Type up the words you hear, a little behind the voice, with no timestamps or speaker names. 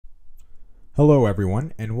Hello,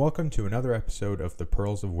 everyone, and welcome to another episode of the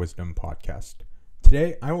Pearls of Wisdom podcast.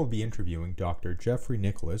 Today, I will be interviewing Dr. Jeffery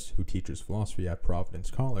Nicholas, who teaches philosophy at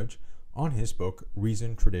Providence College, on his book,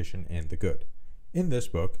 Reason, Tradition, and the Good. In this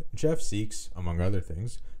book, Jeff seeks, among other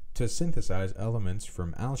things, to synthesize elements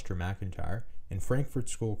from Alasdair MacIntyre and Frankfurt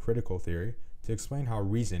School Critical Theory to explain how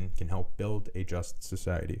reason can help build a just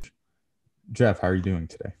society. Jeff, how are you doing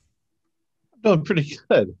today? Doing pretty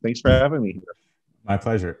good. Thanks for having me here. My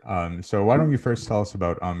pleasure. So why don't you first tell us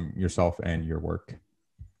about yourself and your work?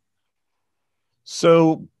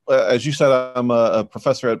 So, as you said, I'm a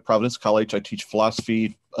professor at Providence College. I teach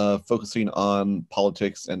philosophy, focusing on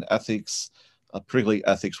politics and ethics, particularly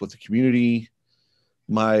ethics with the community.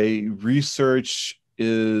 My research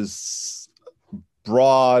is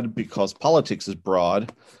broad because politics is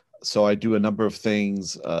broad. So I do a number of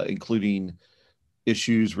things, including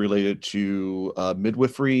issues related to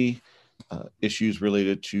midwifery, issues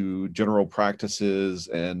related to general practices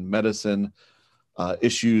and medicine,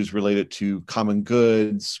 issues related to common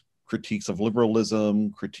goods, critiques of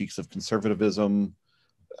liberalism, critiques of conservatism,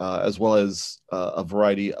 as well as a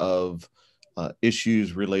variety of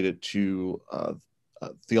issues related to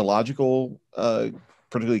theological,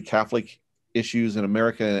 particularly Catholic issues in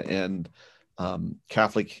America and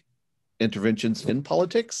Catholic interventions in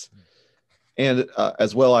politics. And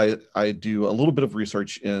as well, I do a little bit of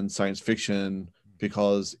research in science fiction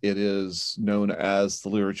because it is known as the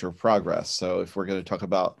literature of progress. So if we're going to talk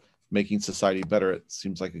about making society better, it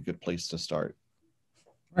seems like a good place to start.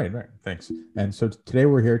 Right. Thanks. And so today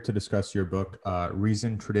we're here to discuss your book,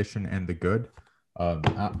 Reason, Tradition, and the Good.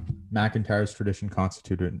 MacIntyre's tradition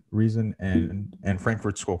constituted reason and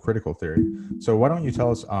Frankfurt School Critical Theory. So why don't you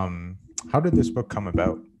tell us, how did this book come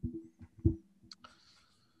about?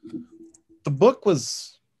 The book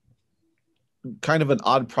was kind of an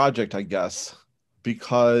odd project, I guess,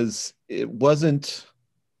 because it wasn't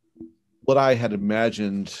what I had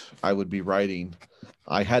imagined I would be writing.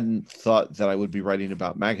 I hadn't thought that I would be writing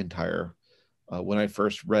about MacIntyre. When I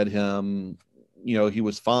first read him, he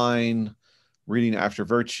was fine, reading After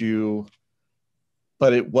Virtue,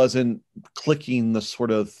 but it wasn't clicking the sort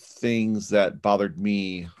of things that bothered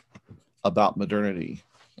me about modernity.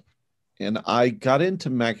 And I got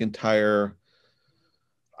into MacIntyre,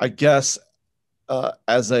 I guess,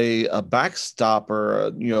 as a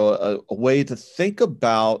backstopper, a way to think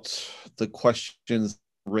about the questions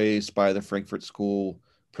raised by the Frankfurt School,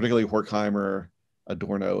 particularly Horkheimer,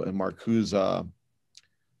 Adorno, and Marcuse,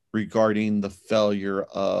 regarding the failure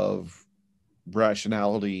of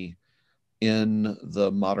rationality in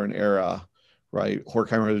the modern era, right?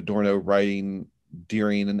 Horkheimer and Adorno writing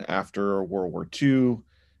during and after World War II.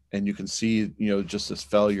 And you can see, just this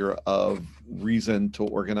failure of reason to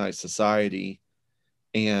organize society.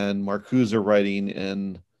 And Marcuse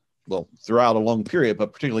writing throughout a long period,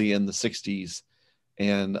 but particularly in the 60s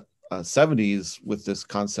and 70s with this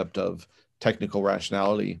concept of technical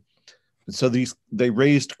rationality. And so they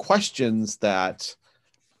raised questions that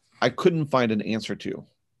I couldn't find an answer to.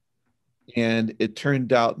 And it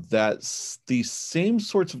turned out that these same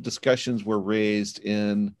sorts of discussions were raised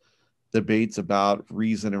in debates about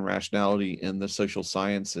reason and rationality in the social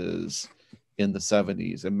sciences in the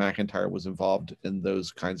 70s, and MacIntyre was involved in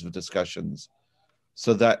those kinds of discussions.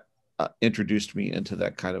 So that introduced me into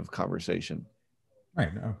that kind of conversation.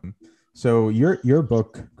 Right. So your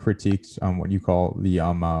book critiques what you call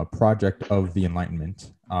the project of the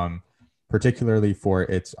Enlightenment, particularly for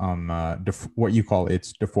its what you call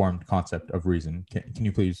its deformed concept of reason. Can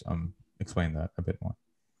you please explain that a bit more?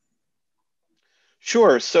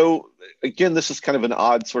 Sure. So again, this is kind of an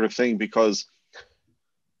odd sort of thing because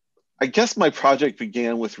I guess my project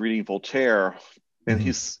began with reading Voltaire, and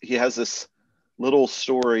he has this little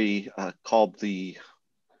story called the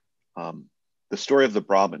story of the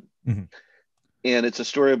Brahmin, and it's a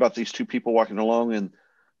story about these two people walking along, and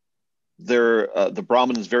the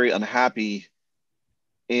Brahmin is very unhappy,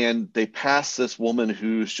 and they pass this woman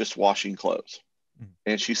who's just washing clothes,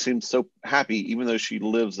 and she seems so happy, even though she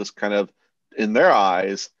lives this kind of, in their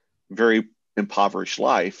eyes, very impoverished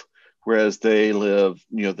life, whereas they live,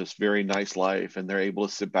 this very nice life, and they're able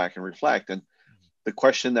to sit back and reflect. And the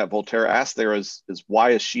question that Voltaire asked there is why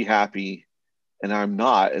is she happy and I'm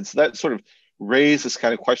not? And so that sort of raised this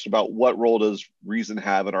kind of question about what role does reason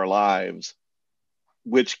have in our lives,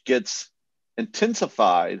 which gets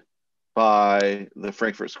intensified by the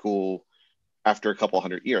Frankfurt School after a couple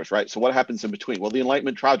hundred years, right? So what happens in between? Well, the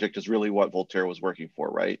Enlightenment project is really what Voltaire was working for,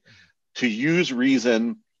 right? To use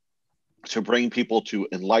reason to bring people to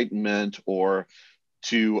enlightenment or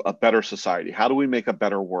to a better society. How do we make a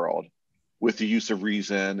better world? with the use of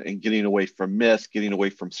reason and getting away from myth, getting away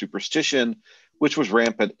from superstition, which was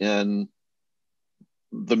rampant in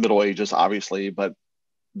the Middle Ages, obviously, but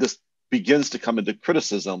this begins to come into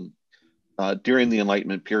criticism during the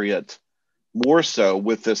Enlightenment period, more so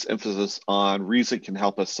with this emphasis on reason can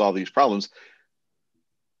help us solve these problems.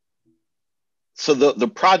 So the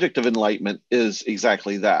project of enlightenment is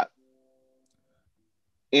exactly that.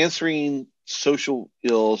 Answering social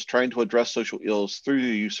ills, trying to address social ills through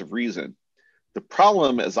the use of reason. The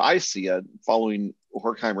problem, as I see it, following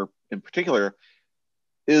Horkheimer in particular,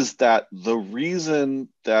 is that the reason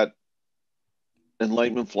that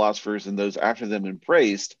Enlightenment philosophers and those after them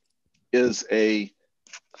embraced is a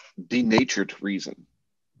denatured reason.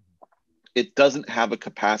 It doesn't have a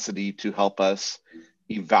capacity to help us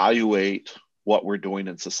evaluate what we're doing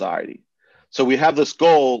in society. So we have this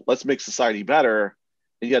goal, let's make society better,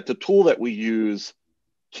 and yet the tool that we use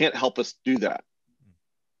can't help us do that.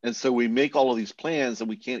 And so we make all of these plans and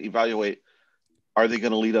we can't evaluate, are they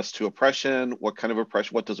going to lead us to oppression? What kind of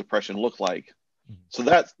oppression? What does oppression look like? So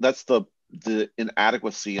that's the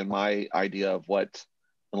inadequacy in my idea of what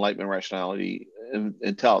Enlightenment rationality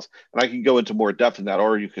entails. And I can go into more depth in that,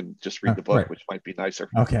 or you can just read the book, right, which might be nicer.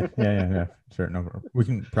 Okay. Yeah. Sure. No, we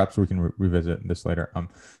can revisit this later.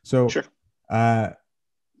 Sure.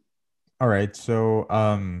 All right. So,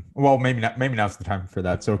 well, maybe now's the time for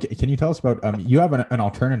that. So, can you tell us about you have an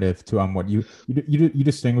alternative to what you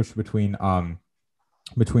distinguish between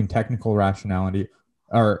technical rationality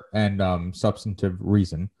and substantive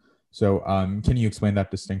reason. So, can you explain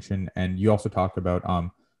that distinction? And you also talked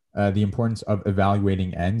about the importance of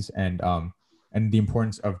evaluating ends and the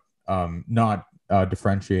importance of not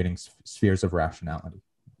differentiating spheres of rationality.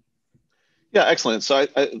 Yeah, excellent. So,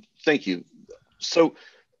 I thank you. So,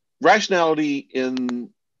 rationality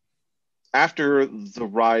after the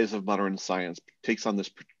rise of modern science takes on this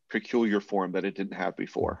peculiar form that it didn't have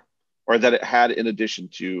before, or that it had in addition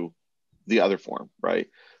to the other form, right?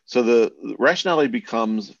 So the rationality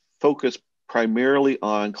becomes focused primarily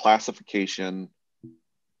on classification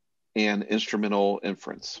and instrumental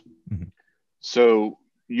inference. Mm-hmm. So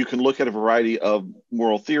you can look at a variety of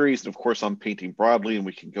moral theories, and of course I'm painting broadly and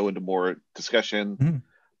we can go into more discussion. Mm-hmm.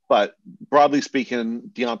 But broadly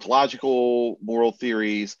speaking, deontological moral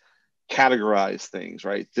theories categorize things,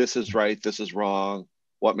 right? This is right, this is wrong,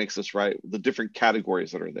 what makes this right, the different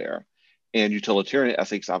categories that are there. And utilitarian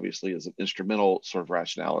ethics obviously is an instrumental sort of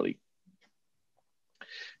rationality.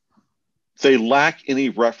 They lack any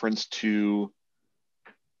reference to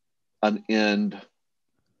an end,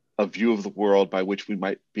 a view of the world by which we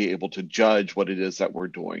might be able to judge what it is that we're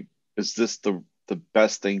doing. Is this the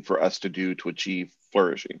best thing for us to do to achieve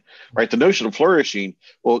flourishing, right? The notion of flourishing,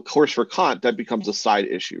 well, of course, for Kant, that becomes a side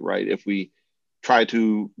issue, right? If we try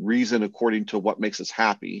to reason according to what makes us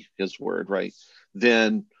happy, his word, right?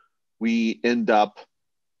 Then we end up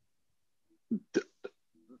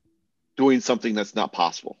doing something that's not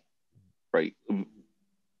possible, right?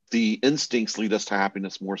 The instincts lead us to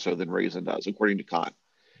happiness more so than reason does, according to Kant.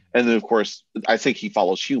 And then, of course, I think he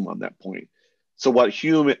follows Hume on that point. So what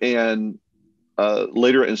Hume and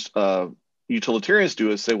later utilitarians do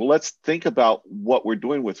is say, well, let's think about what we're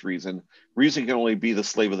doing with reason. Reason can only be the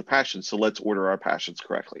slave of the passions, so let's order our passions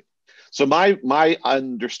correctly. So my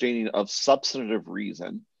understanding of substantive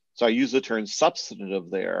reason, so I use the term substantive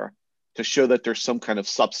there to show that there's some kind of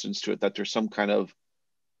substance to it, that there's some kind of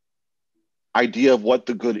idea of what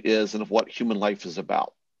the good is and of what human life is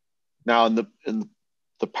about. Now, in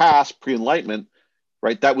the past, pre-Enlightenment,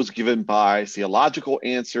 right, that was given by theological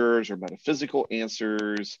answers or metaphysical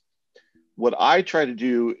answers. What I try to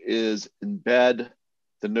do is embed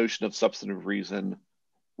the notion of substantive reason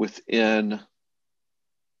within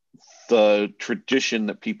the tradition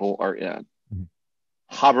that people are in. Mm-hmm.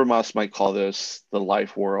 Habermas might call this the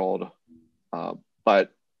life world,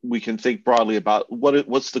 but we can think broadly about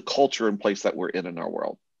what's the culture in place that we're in our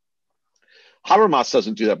world. Habermas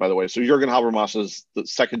doesn't do that, by the way. So Jürgen Habermas is the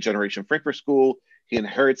second generation Frankfurt School. He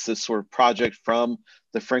inherits this sort of project from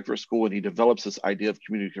the Frankfurt School, and he develops this idea of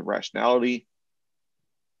communicative rationality.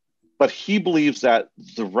 But he believes that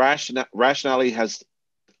the rationality has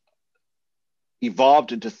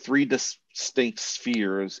evolved into three distinct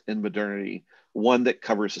spheres in modernity. One that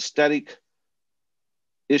covers aesthetic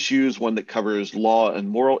issues, one that covers law and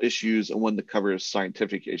moral issues, and one that covers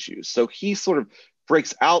scientific issues. So he sort of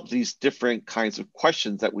breaks out these different kinds of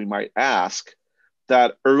questions that we might ask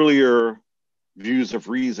that earlier views of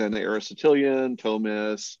reason, Aristotelian,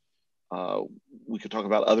 Thomist, we could talk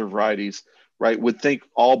about other varieties, right, would think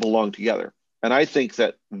all belong together. And I think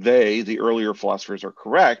that the earlier philosophers, are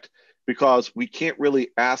correct, because we can't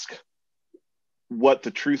really ask what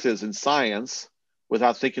the truth is in science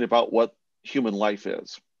without thinking about what human life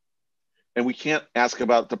is. And we can't ask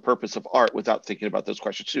about the purpose of art without thinking about those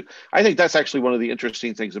questions too. I think that's actually one of the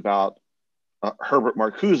interesting things about Herbert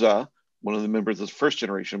Marcuse, one of the members of the first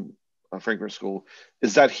generation Frankfurt School,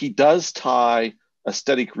 is that he does tie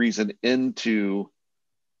aesthetic reason into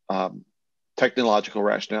technological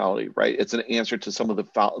rationality, right? It's an answer to some of the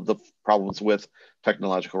problems with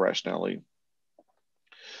technological rationality.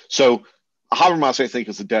 So Habermas, I think,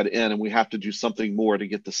 is a dead end, and we have to do something more to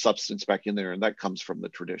get the substance back in there, and that comes from the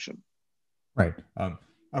tradition. Right.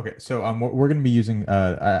 Okay. So we're going to be using,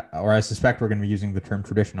 or I suspect we're going to be using the term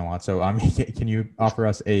tradition a lot. So can you offer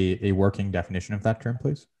us a working definition of that term,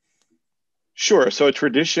 please? Sure. So a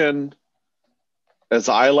tradition, as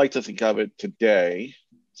I like to think of it today,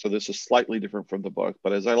 so this is slightly different from the book,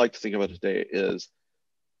 but as I like to think of it today, is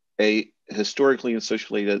a historically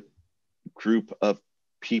associated group of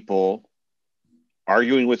people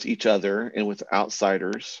arguing with each other and with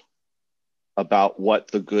outsiders about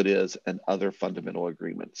what the good is and other fundamental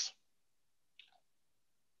agreements.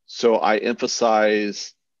 So I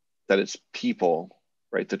emphasize that it's people,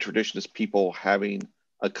 right? The tradition is people having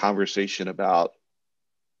a conversation about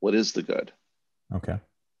what is the good. Okay.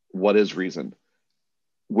 What is reason?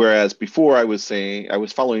 Whereas before I was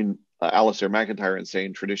following Alasdair MacIntyre and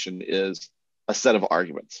saying tradition is a set of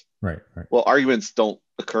arguments. Right. Well, arguments don't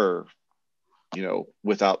occur,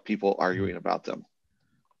 without people arguing about them.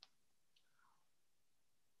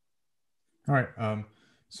 All right. Are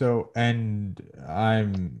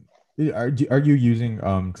you using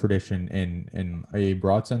tradition in a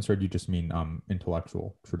broad sense, or do you just mean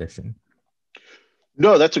intellectual tradition?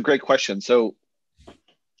 No, that's a great question. So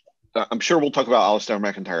I'm sure we'll talk about Alasdair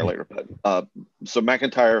MacIntyre later, but so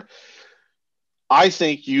MacIntyre, I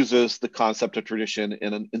think, uses the concept of tradition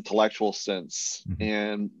in an intellectual sense. Mm-hmm.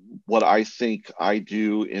 And what I think I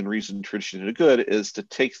do in Reason, Tradition, and Good is to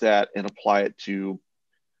take that and apply it to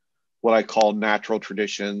what I call natural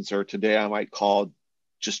traditions, or today I might call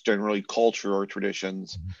just generally culture or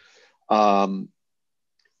traditions, and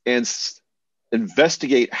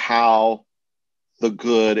investigate how the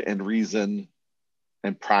good and reason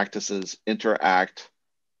and practices interact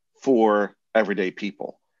for everyday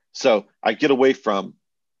people. So I get away from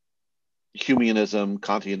humanism,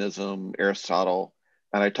 Kantianism, Aristotle,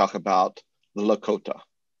 and I talk about the Lakota,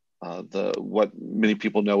 what many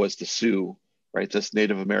people know as the Sioux, right? This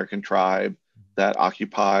Native American tribe that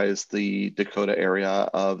occupies the Dakota area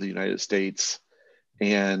of the United States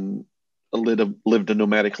and lived a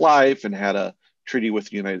nomadic life and had a treaty with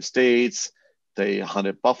the United States. They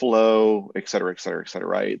hunted buffalo, et cetera,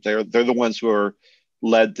 right? They're the ones who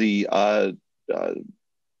led the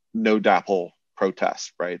no DAPL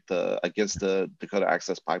protest, right? Against the Dakota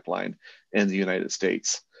Access Pipeline in the United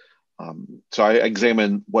States. So I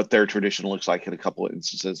examine what their tradition looks like in a couple of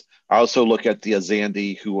instances. I also look at the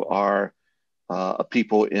Azandi, who are a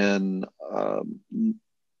people in, I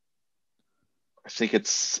think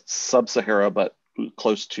it's sub-Sahara, but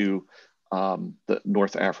close to the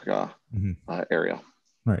North Africa area.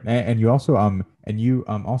 Right, and you also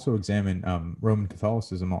also examine Roman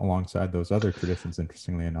Catholicism alongside those other traditions.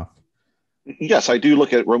 Interestingly enough, yes, I do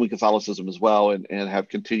look at Roman Catholicism as well, and have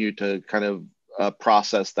continued to kind of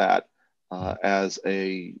process that as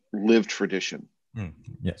a lived tradition.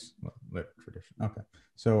 Yes, lived tradition. Okay,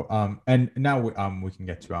 so and now we can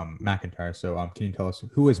get to MacIntyre. So can you tell us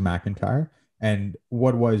who is MacIntyre? And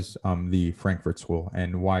what was the Frankfurt School,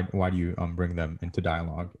 and why do you bring them into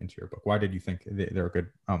dialogue into your book? Why did you think they're a good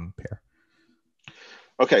pair?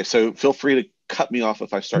 Okay, so feel free to cut me off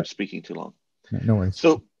if I start speaking too long. No worries.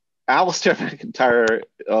 So Alasdair MacIntyre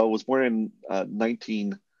was born in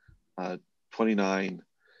 1929.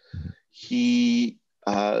 He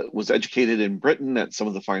was educated in Britain at some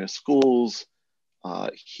of the finest schools.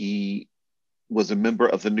 He was a member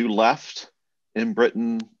of the New Left in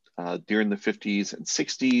Britain during the 50s and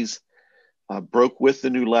 60s, broke with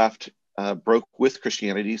the New Left, broke with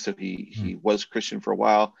Christianity. So he was Christian for a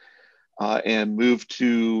while, and moved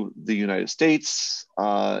to the United States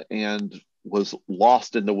and was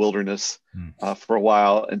lost in the wilderness for a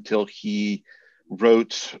while until he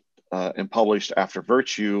wrote and published After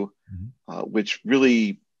Virtue, which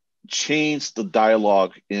really changed the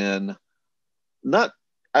dialogue in I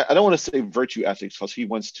don't want to say virtue ethics, because he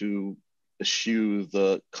wants to eschew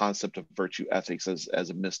the concept of virtue ethics as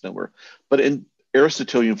a misnomer, but in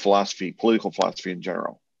Aristotelian philosophy, political philosophy in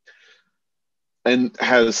general, and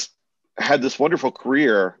has had this wonderful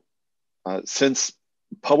career since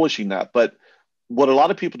publishing that. But what a lot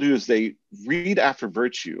of people do is they read After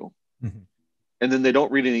Virtue and then they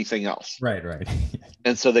don't read anything else. Right, right.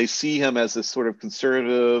 And so they see him as this sort of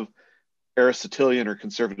conservative Aristotelian or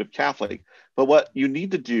conservative Catholic. But what you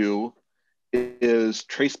need to do is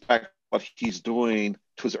trace back what he's doing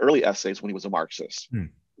to his early essays when he was a Marxist,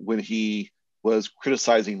 when he was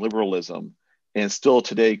criticizing liberalism and still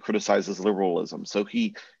today criticizes liberalism. So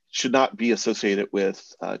he should not be associated with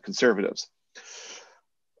conservatives.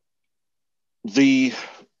 The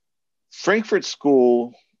Frankfurt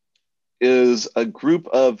School is a group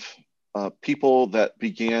of people that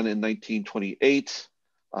began in 1928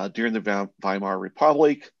 during the Weimar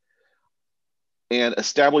Republic and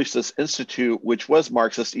established this institute, which was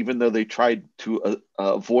Marxist, even though they tried to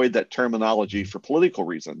avoid that terminology for political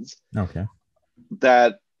reasons. Okay.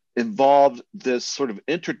 That involved this sort of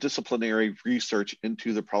interdisciplinary research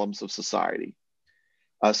into the problems of society.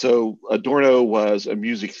 So Adorno was a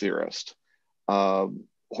music theorist.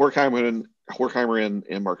 Horkheimer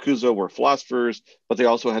and Marcuse were philosophers, but they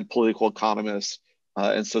also had political economists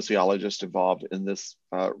and sociologists involved in this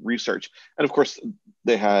research. And of course,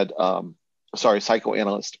 they had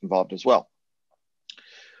psychoanalysts involved as well.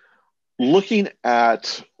 Looking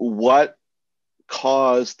at what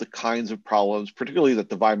caused the kinds of problems, particularly that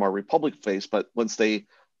the Weimar Republic faced, but once they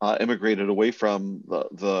immigrated away from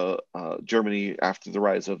the Germany after the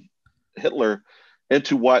rise of Hitler,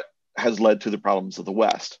 into what has led to the problems of the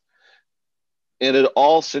West. And it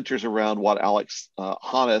all centers around what Alex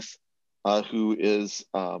Honneth, who is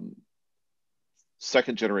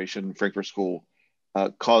second generation Frankfurt School,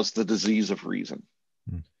 caused the disease of reason.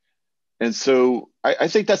 And so I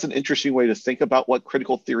think that's an interesting way to think about what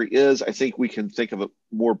critical theory is. I think we can think of it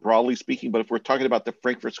more broadly speaking, but if we're talking about the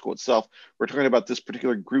Frankfurt School itself, we're talking about this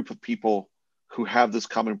particular group of people who have this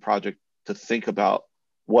common project to think about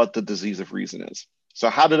what the disease of reason is. So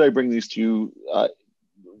how did I bring these two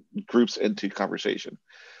groups into conversation?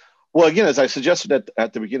 Well, again, as I suggested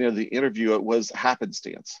at the beginning of the interview, it was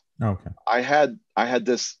happenstance. Okay. I had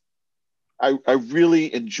this, I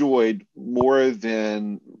really enjoyed, more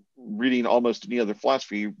than reading almost any other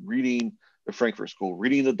philosophy, reading the Frankfurt School,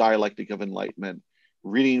 reading the Dialectic of Enlightenment,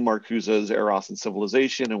 reading Marcuse's Eros and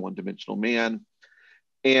Civilization and One-Dimensional Man,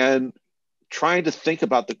 and trying to think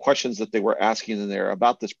about the questions that they were asking in there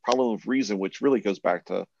about this problem of reason, which really goes back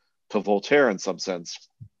to Voltaire in some sense.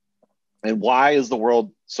 And why is the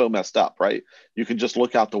world so messed up, right? You can just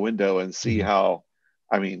look out the window and see how,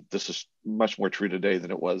 I mean, this is much more true today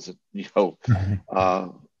than it was, even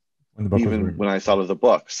when I thought of the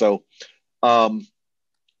book. So, and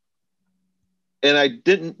I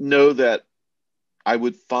didn't know that I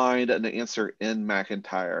would find an answer in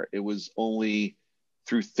MacIntyre. It was only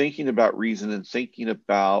through thinking about reason and thinking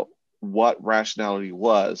about what rationality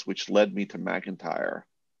was, which led me to MacIntyre,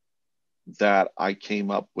 that I came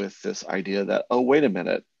up with this idea that, oh, wait a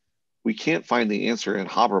minute, we can't find the answer in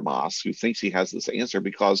Habermas, who thinks he has this answer,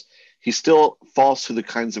 because he still falls to the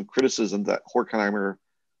kinds of criticism that Horkheimer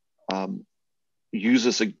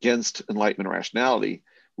uses against Enlightenment rationality.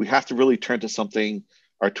 We have to really turn to something,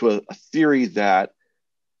 or to a theory that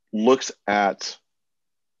looks at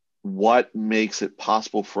what makes it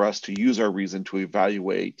possible for us to use our reason to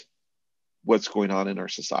evaluate what's going on in our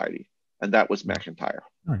society. And that was MacIntyre.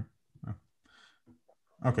 All right.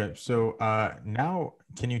 Okay, so now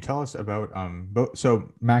can you tell us about both?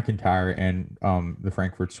 So MacIntyre and the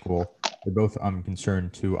Frankfurt School, they're both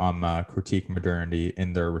concerned to critique modernity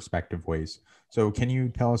in their respective ways. So can you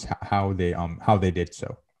tell us how they did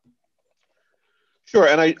so? Sure,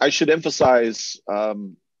 and I should emphasize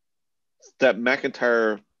that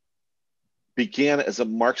MacIntyre began as a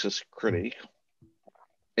Marxist critic,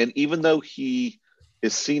 and even though he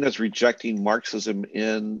is seen as rejecting Marxism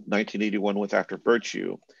in 1981 with After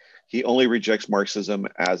Virtue, he only rejects Marxism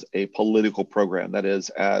as a political program, that is,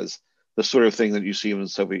 as the sort of thing that you see in the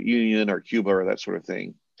Soviet Union or Cuba or that sort of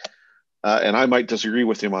thing. And I might disagree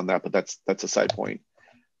with him on that, but that's a side point.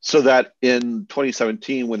 So that in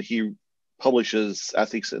 2017, when he publishes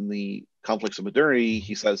Ethics in the Conflicts of Modernity,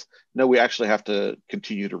 he says, no, we actually have to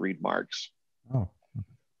continue to read Marx. Oh.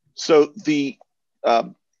 So the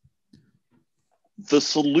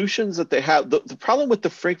solutions that they have, the problem with the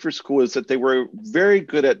Frankfurt School is that they were very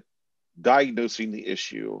good at diagnosing the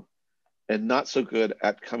issue and not so good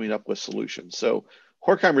at coming up with solutions. So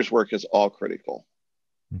Horkheimer's work is all critical.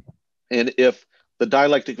 And if the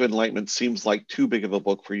Dialectic of Enlightenment seems like too big of a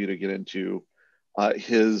book for you to get into,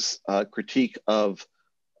 his critique of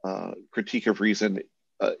reason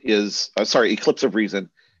Eclipse of Reason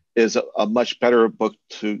is a much better book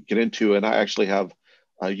to get into. And I actually have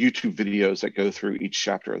YouTube videos that go through each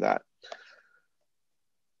chapter of that.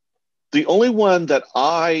 The only one that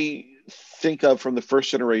I think of from the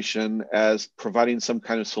first generation as providing some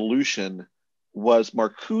kind of solution was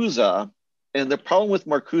Marcuse. And the problem with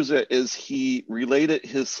Marcuse is he related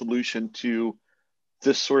his solution to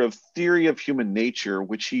this sort of theory of human nature,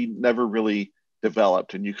 which he never really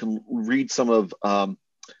developed. And you can read some of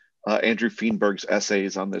Andrew Feenberg's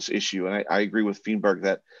essays on this issue. And I agree with Feenberg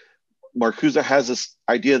that Marcuse has this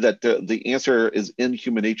idea that the answer is in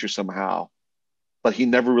human nature somehow, but he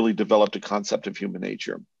never really developed a concept of human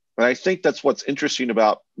nature. And I think that's what's interesting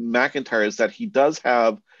about MacIntyre is that he does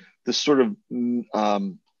have this sort of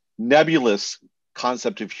nebulous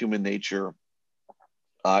concept of human nature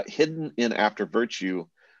hidden in After Virtue,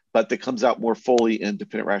 but that comes out more fully in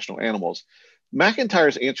Dependent Rational Animals.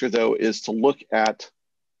 MacIntyre's answer, though, is to look at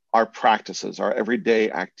our practices, our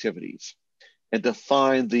everyday activities, and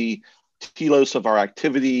define the telos of our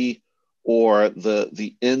activity or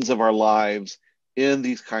the ends of our lives in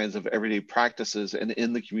these kinds of everyday practices and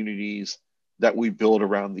in the communities that we build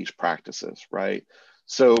around these practices, right?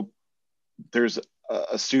 So there's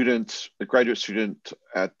a graduate student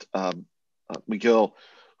at McGill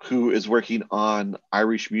who is working on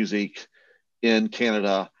Irish music in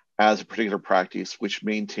Canada as a particular practice, which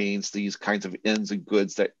maintains these kinds of ends and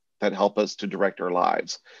goods that help us to direct our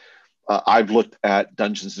lives. I've looked at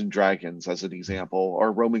Dungeons and Dragons as an example,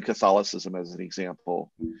 or Roman Catholicism as an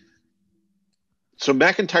example. So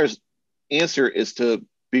MacIntyre's answer is to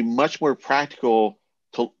be much more practical,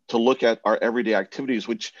 to look at our everyday activities,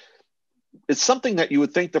 which is something that you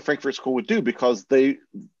would think the Frankfurt School would do, because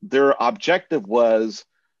their objective was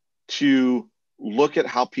to look at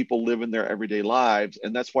how people live in their everyday lives.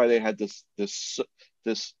 And that's why they had this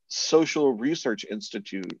social research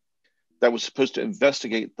institute that was supposed to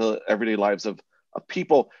investigate the everyday lives of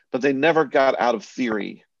people, but they never got out of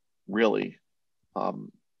theory, really,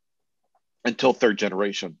 until third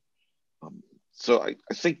generation. So I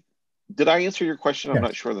think, did I answer your question? Yes. I'm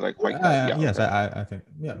not sure that I quite got. Yes, okay. I think,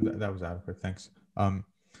 yeah, that was adequate. Thanks.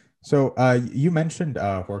 So you mentioned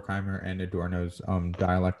Horkheimer and Adorno's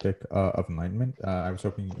dialectic of enlightenment. I was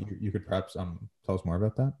hoping you could perhaps tell us more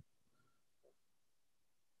about that.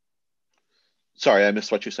 Sorry, I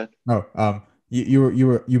missed what you said. Oh,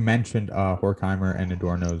 you mentioned Horkheimer and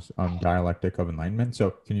Adorno's dialectic of enlightenment.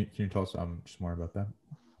 So can you tell us just more about that?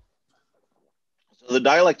 So the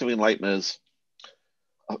dialectic of enlightenment is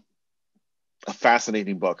a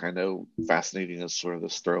fascinating book. I know fascinating is sort of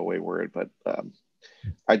this throwaway word, but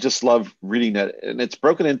I just love reading it. And it's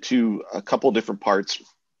broken into a couple different parts.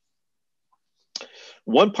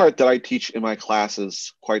 One part that I teach in my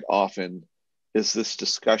classes quite often is this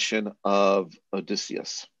discussion of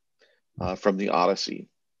Odysseus from the Odyssey.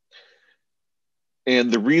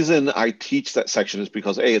 And the reason I teach that section is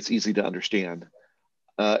because A, it's easy to understand,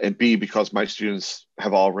 and B, because my students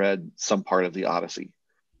have all read some part of the Odyssey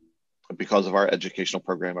because of our educational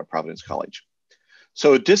program at Providence College.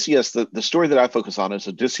 So Odysseus, the story that I focus on is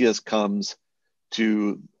Odysseus comes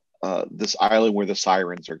to this island where the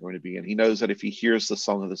sirens are going to be. And he knows that if he hears the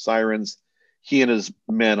song of the sirens, he and his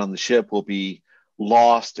men on the ship will be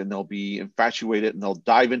lost, and they'll be infatuated, and they'll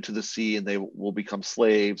dive into the sea, and they will become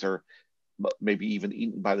slaves, or maybe even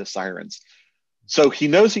eaten by the sirens. So he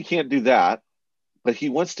knows he can't do that, but he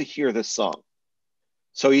wants to hear this song.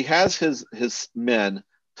 So he has his men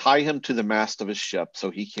tie him to the mast of his ship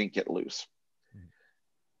so he can't get loose.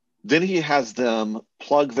 Then he has them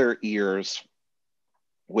plug their ears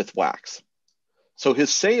with wax. So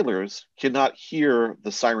his sailors cannot hear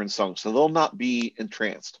the siren song, so they'll not be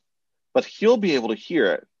entranced. But he'll be able to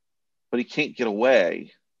hear it, but he can't get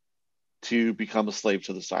away to become a slave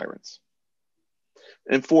to the sirens.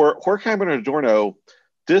 And for Horkheimer and Adorno,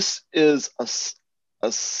 this is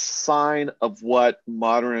a sign of what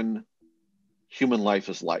modern human life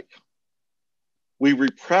is like. We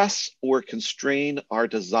repress or constrain our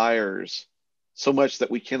desires so much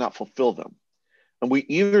that we cannot fulfill them. And we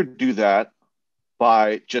either do that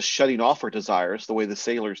by just shutting off our desires the way the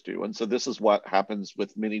sailors do. And so this is what happens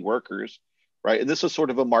with many workers, right? And this is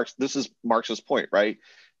sort of this is Marx's point, right?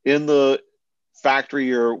 In the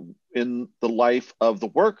factory or in the life of the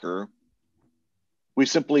worker, we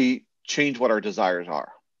simply change what our desires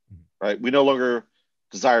are, right? We no longer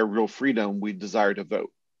desire real freedom, we desire to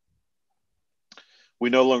vote.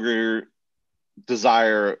 We no longer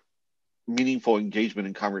desire meaningful engagement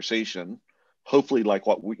in conversation, hopefully like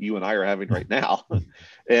what you and I are having right now.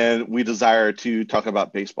 And we desire to talk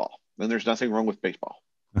about baseball. And there's nothing wrong with baseball.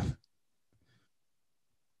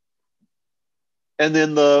 And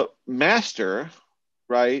then the master,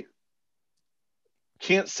 right,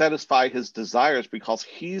 can't satisfy his desires because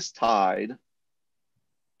he's tied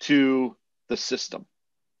to the system,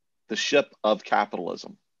 the ship of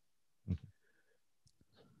capitalism.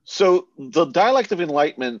 So the dialect of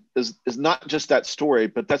enlightenment is not just that story,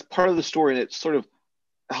 but that's part of the story, and it sort of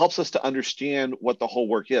helps us to understand what the whole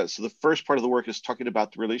work is. So the first part of the work is talking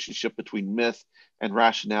about the relationship between myth and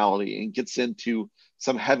rationality, and gets into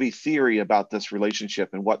some heavy theory about this relationship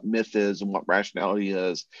and what myth is and what rationality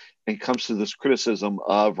is, and comes to this criticism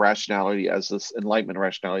of rationality as this enlightenment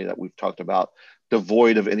rationality that we've talked about,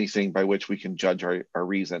 devoid of anything by which we can judge our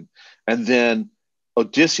reason. And then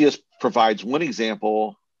Odysseus provides one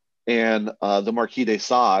example, and the Marquis de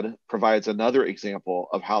Sade provides another example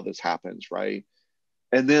of how this happens, right?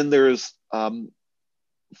 And then there's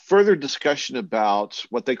further discussion about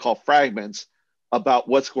what they call fragments about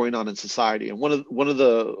what's going on in society. And one of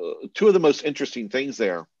the two of the most interesting things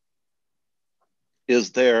there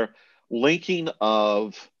is their linking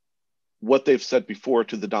of what they've said before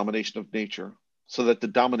to the domination of nature, so that the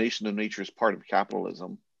domination of nature is part of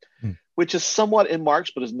capitalism, which is somewhat in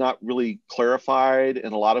Marx, but is not really clarified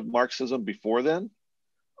in a lot of Marxism before then.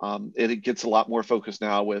 It gets a lot more focused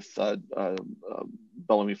now with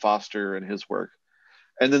Bellamy Foster and his work.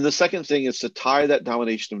 And then the second thing is to tie that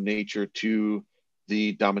domination of nature to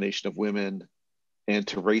the domination of women and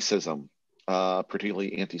to racism,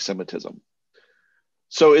 particularly anti-Semitism.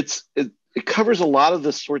 So it covers a lot of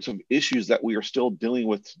the sorts of issues that we are still dealing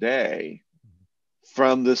with today,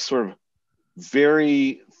 from this sort of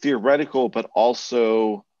very theoretical, but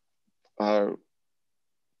also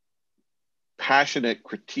passionate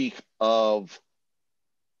critique of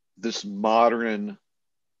this modern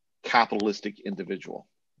capitalistic individual.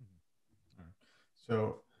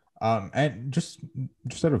 So, and just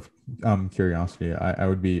out of curiosity, I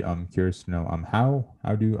would be curious to know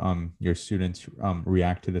how do your students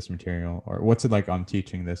react to this material, or what's it like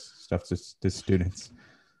teaching this stuff to students?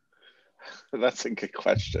 That's a good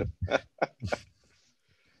question.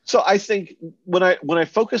 So I think when I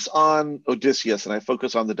focus on Odysseus and I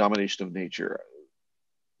focus on the domination of nature,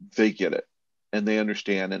 they get it and they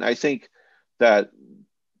understand. And I think that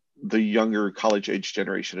the younger college age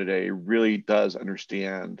generation today really does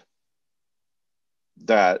understand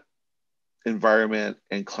that environment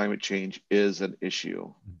and climate change is an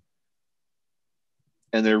issue.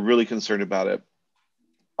 And they're really concerned about it.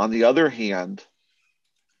 On the other hand,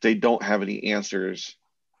 they don't have any answers.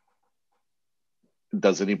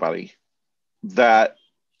 Does anybody? That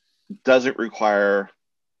doesn't require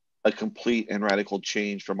a complete and radical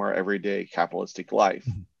change from our everyday capitalistic life.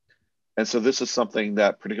 Mm-hmm. And so this is something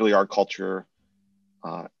that particularly our culture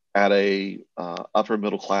at a upper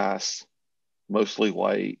middle class, mostly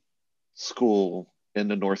white school in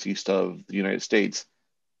the Northeast of the United States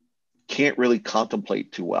can't really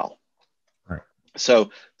contemplate too well. Right.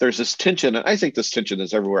 So there's this tension, and I think this tension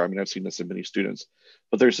is everywhere. I mean, I've seen this in many students,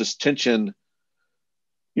 but there's this tension,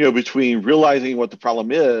 between realizing what the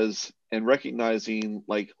problem is and recognizing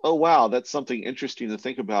like, oh, wow, that's something interesting to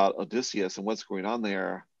think about Odysseus and what's going on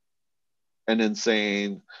there. And then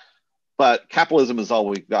saying, but capitalism is all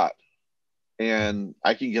we've got. And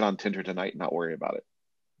I can get on Tinder tonight and not worry about it.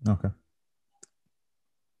 Okay.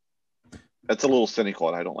 That's a little cynical,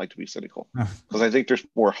 and I don't like to be cynical because I think there's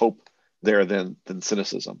more hope there than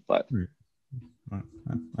cynicism. But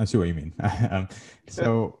I see what you mean.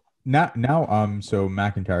 So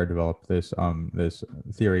MacIntyre developed this this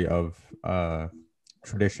theory of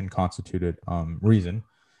tradition constituted reason.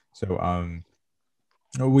 So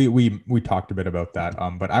we talked a bit about that,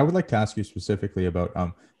 but I would like to ask you specifically about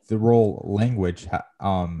the role language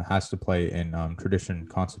has to play in tradition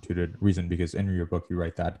constituted reason, because in your book you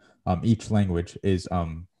write that each language is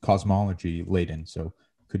cosmology laden. So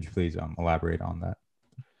could you please elaborate on that?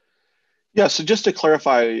 Yeah, so just to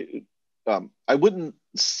clarify, I wouldn't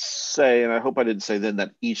say, and I hope I didn't say then,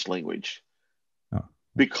 that each language,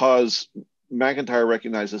 because MacIntyre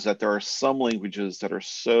recognizes that there are some languages that are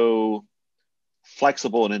so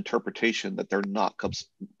flexible in interpretation that they're not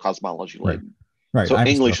cosmology laden. Right. So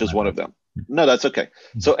English is one of them. No, that's okay.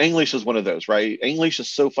 So English is one of those, right? English is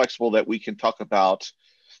so flexible that we can talk about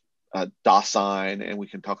Dasein, and we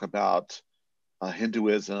can talk about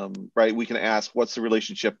Hinduism, right? We can ask, what's the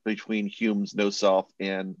relationship between Hume's no self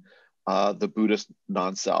and the Buddhist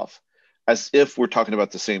non-self, as if we're talking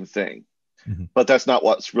about the same thing. Mm-hmm. But that's not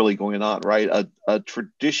what's really going on, right? A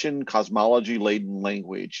tradition cosmology laden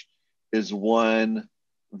language is one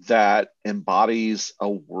that embodies a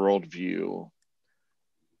worldview.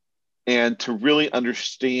 And to really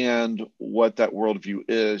understand what that worldview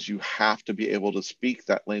is, you have to be able to speak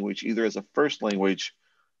that language either as a first language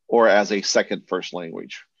or as a second first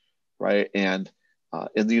language, right? And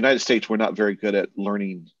in the United States, we're not very good at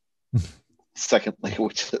learning second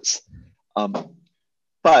languages.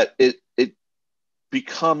 But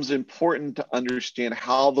becomes important to understand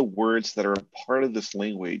how the words that are a part of this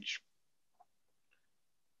language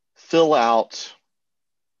fill out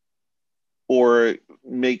or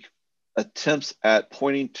make attempts at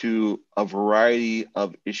pointing to a variety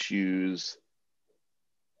of issues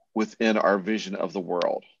within our vision of the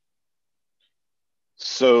world.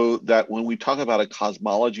 So that when we talk about a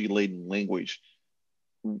cosmology-laden language,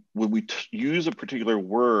 when we use a particular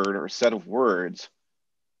word or set of words,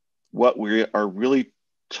 what we are really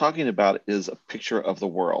talking about is a picture of the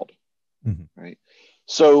world, right?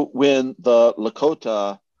 So when the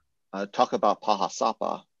Lakota talk about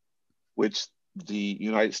Pahasapa, which the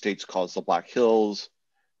United States calls the Black Hills,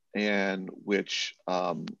 and which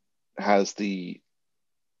has the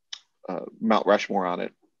Mount Rushmore on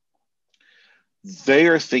it, they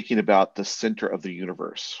are thinking about the center of the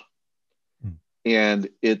universe. And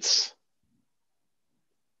it's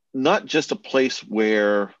not just a place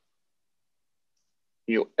where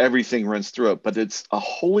everything runs through it, but it's a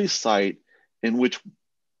holy site in which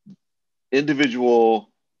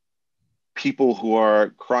individual people who are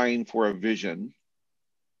crying for a vision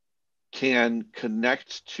can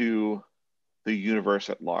connect to the universe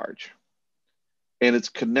at large. And it's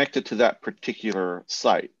connected to that particular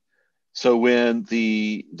site. So when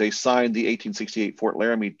they signed the 1868 Fort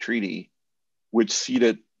Laramie Treaty, which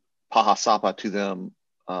ceded Pahasapa to them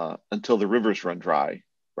until the rivers run dry,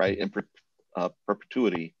 right, in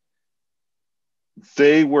perpetuity,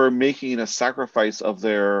 they were making a sacrifice of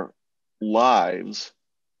their lives,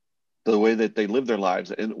 the way that they live their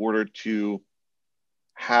lives, in order to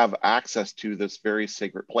have access to this very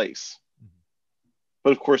sacred place.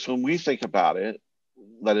 But of course, when we think about it,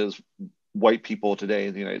 that is white people today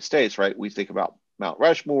in the United States, right? We think about Mount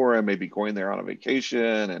Rushmore and maybe going there on a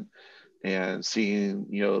vacation and seeing,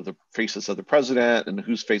 the faces of the president and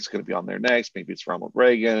whose face is going to be on there next. Maybe it's Ronald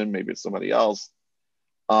Reagan, maybe it's somebody else.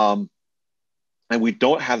 And we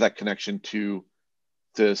don't have that connection to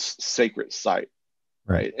this sacred site,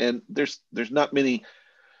 right? And there's not many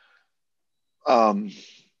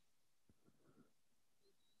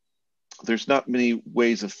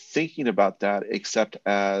ways of thinking about that except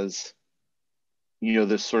as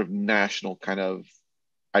this sort of national kind of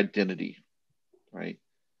identity, right?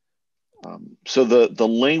 So the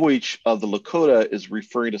language of the Lakota is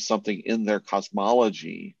referring to something in their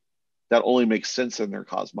cosmology that only makes sense in their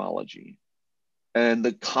cosmology. And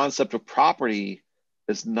the concept of property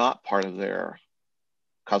is not part of their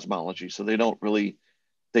cosmology. So they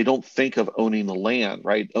don't think of owning the land,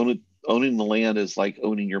 right? Owning the land is like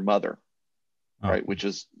owning your mother, right? Which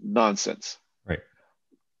is nonsense. Right.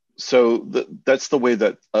 So that's the way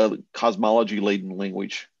that a cosmology-laden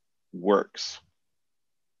language works.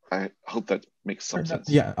 I hope that makes some sense.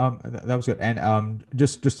 Yeah, that was good. And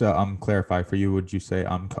just to clarify for you, would you say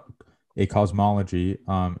a cosmology,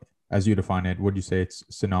 as you define it, would you say it's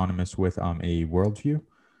synonymous with a worldview?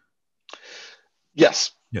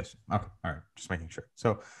 Yes. Yes. Okay. All right. Just making sure.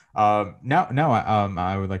 So now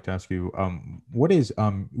I would like to ask you, what is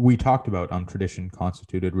we talked about tradition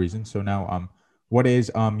constituted reason. So now what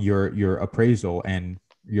is your appraisal and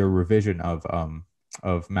your revision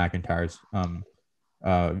of MacIntyre's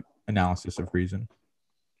analysis of reason?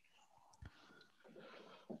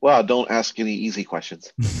 Well, don't ask any easy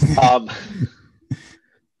questions.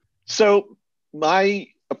 So my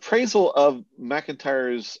appraisal of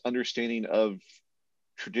MacIntyre's understanding of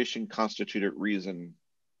tradition constituted reason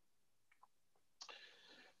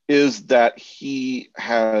is that he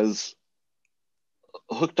has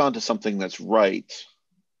hooked onto something that's right.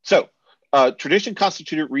 So tradition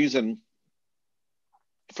constituted reason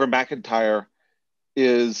for MacIntyre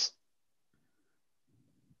is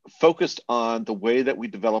focused on the way that we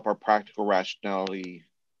develop our practical rationality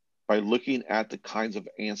by looking at the kinds of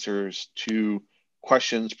answers to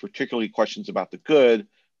questions, particularly questions about the good,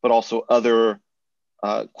 but also other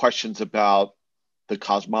questions about the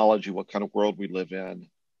cosmology, what kind of world we live in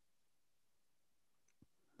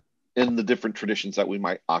the different traditions that we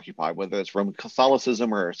might occupy, whether it's Roman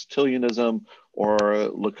Catholicism or Aristotelianism or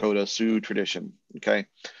Lakota Sioux tradition, okay?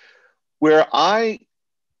 Where I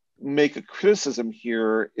make a criticism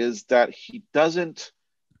here is that he doesn't,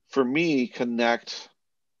 for me, connect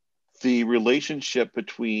the relationship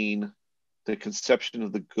between the conception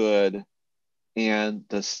of the good and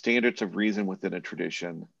the standards of reason within a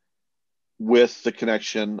tradition with the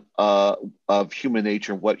connection of human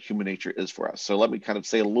nature and what human nature is for us. So let me kind of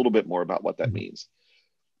say a little bit more about what that means.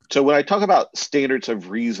 So when I talk about standards of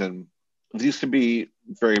reason, these can be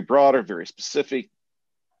very broad or very specific,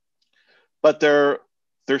 but they're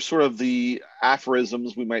sort of the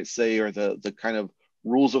aphorisms, we might say, or the kind of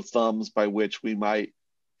rules of thumbs by which we might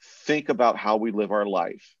think about how we live our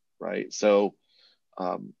life, right? So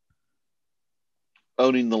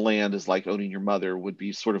owning the land is like owning your mother would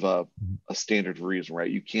be sort of a standard reason, right?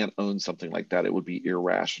 You can't own something like that. It would be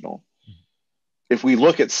irrational. If we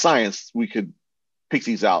look at science, we could pick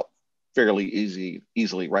these out fairly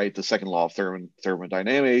easily, right? The second law of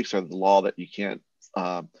thermodynamics, or the law that you can't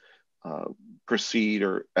proceed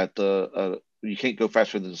or you can't go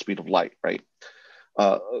faster than the speed of light, right?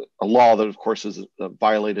 A law that, of course, is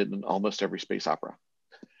violated in almost every space opera.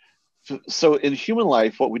 So in human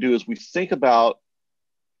life, what we do is we think about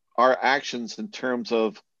our actions in terms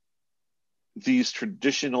of these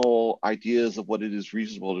traditional ideas of what it is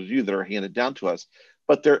reasonable to do that are handed down to us,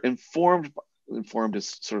 but they're informed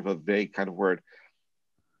is sort of a vague kind of word.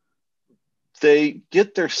 They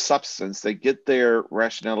get their substance, they get their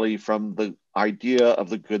rationality from the idea of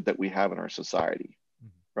the good that we have in our society,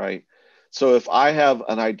 right? So if I have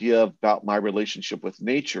an idea about my relationship with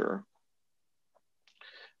nature,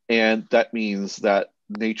 and that means that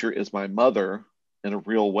nature is my mother in a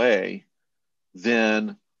real way,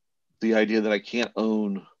 then the idea that I can't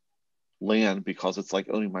own land because it's like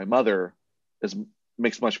owning my mother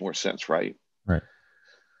makes much more sense, right? Right.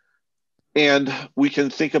 And we can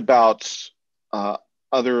think about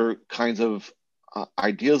other kinds of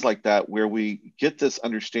ideas like that, where we get this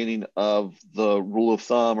understanding of the rule of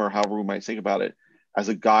thumb, or however we might think about it, as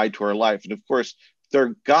a guide to our life. And of course,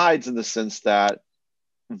 they're guides in the sense that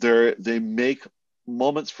they make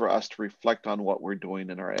moments for us to reflect on what we're doing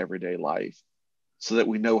in our everyday life, so that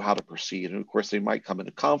we know how to proceed. And of course, they might come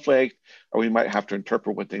into conflict, or we might have to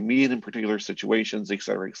interpret what they mean in particular situations, et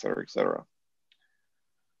cetera, et cetera, et cetera.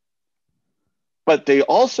 But they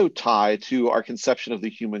also tie to our conception of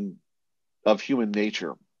human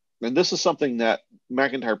nature. And this is something that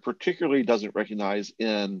MacIntyre particularly doesn't recognize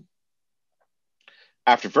in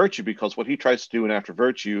After Virtue, because what he tries to do in After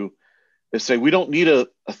Virtue is say, we don't need a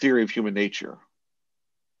theory of human nature.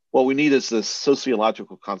 What we need is this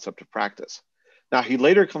sociological concept of practice. Now, he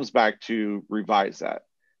later comes back to revise that.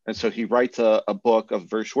 And so he writes a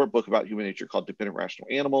very short book about human nature called Dependent Rational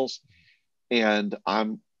Animals. And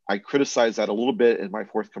I criticize that a little bit in my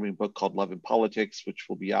forthcoming book called Love and Politics, which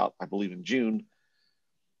will be out, I believe, in June.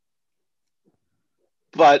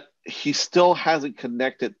 But he still hasn't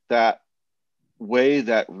connected that way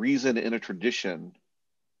that reason in a tradition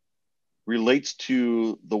relates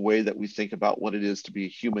to the way that we think about what it is to be a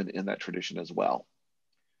human in that tradition as well.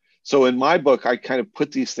 So in my book, I kind of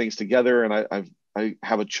put these things together, and I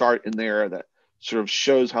have a chart in there that sort of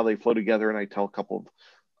shows how they flow together, and I tell a couple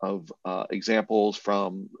of examples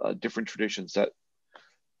from different traditions that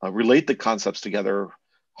relate the concepts together,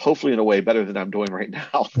 hopefully in a way better than I'm doing right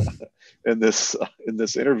now in this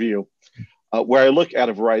interview, where I look at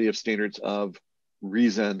a variety of standards of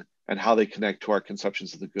reason and how they connect to our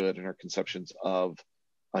conceptions of the good and our conceptions of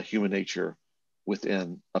human nature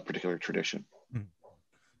within a particular tradition.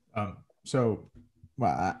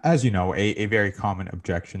 Well, as you know, a very common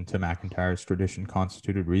objection to MacIntyre's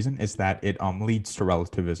tradition-constituted reason is that it leads to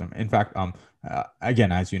relativism. In fact,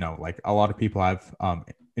 again, as you know, like a lot of people have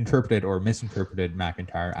interpreted or misinterpreted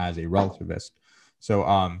MacIntyre as a relativist.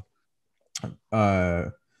 So,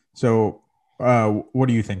 what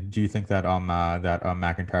do you think? Do you think that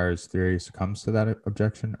MacIntyre's theory succumbs to that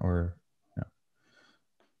objection, or no?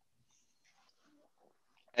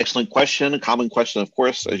 Excellent question. A common question, of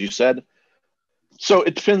course, as you said. So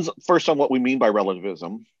it depends first on what we mean by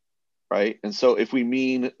relativism, right? And so if we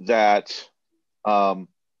mean that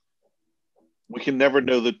we can never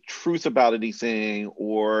know the truth about anything,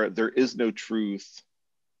 or there is no truth,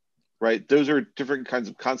 right? Those are different kinds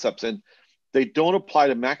of concepts, and they don't apply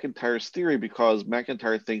to MacIntyre's theory, because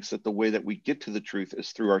MacIntyre thinks that the way that we get to the truth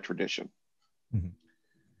is through our tradition. Mm-hmm.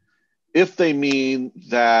 If they mean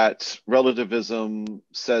that relativism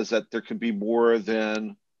says that there can be more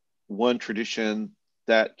than one tradition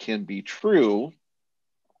that can be true,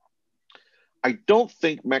 I don't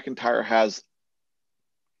think MacIntyre has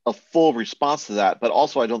a full response to that, but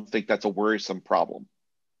also I don't think that's a worrisome problem.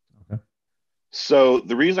 Okay. So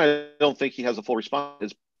the reason I don't think he has a full response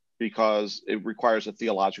is because it requires a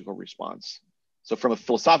theological response. So from a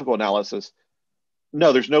philosophical analysis,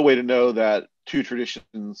 no, there's no way to know that two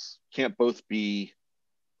traditions can't both be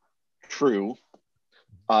true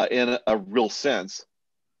in a real sense.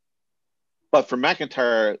 But for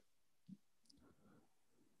MacIntyre,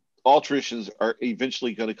 all traditions are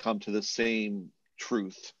eventually going to come to the same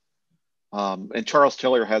truth. And Charles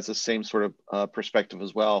Taylor has the same sort of perspective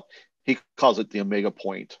as well. He calls it the omega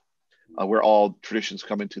point, where all traditions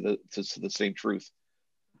come into the same truth.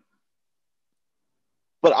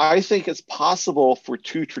 But I think it's possible for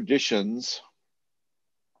two traditions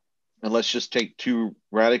and let's just take two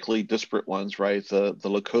radically disparate ones, right? The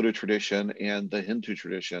Lakota tradition and the Hindu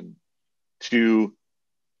tradition, to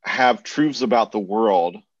have truths about the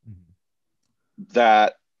world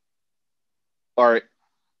that are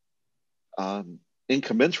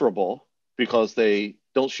incommensurable because they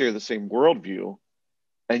don't share the same worldview,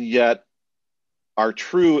 and yet are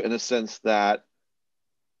true in a sense that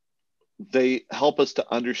they help us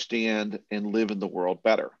to understand and live in the world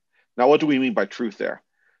better. Now, what do we mean by truth there?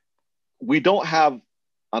 We don't have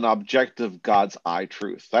an objective God's eye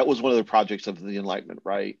truth. That was one of the projects of the Enlightenment,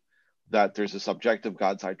 right? That there's this objective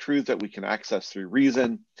God's eye truth that we can access through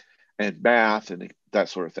reason and math and that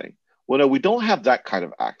sort of thing. Well, no, we don't have that kind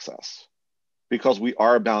of access because we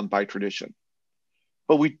are bound by tradition.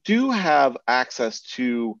 But we do have access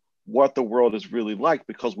to what the world is really like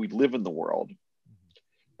because we live in the world.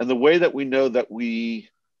 And the way that we know that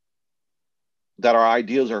our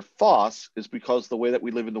ideas are false is because the way that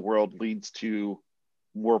we live in the world leads to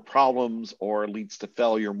more problems or leads to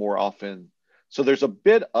failure more often. So there's a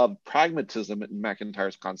bit of pragmatism in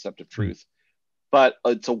MacIntyre's concept of truth, but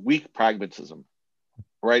it's a weak pragmatism,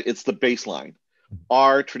 right? It's the baseline.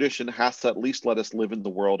 Our tradition has to at least let us live in the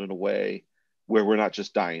world in a way where we're not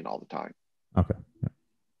just dying all the time. Okay.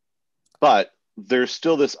 But there's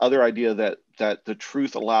still this other idea that the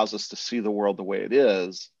truth allows us to see the world the way it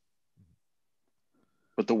is.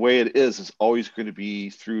 But the way it is always going to be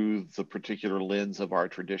through the particular lens of our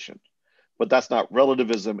tradition. But that's not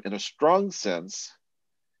relativism in a strong sense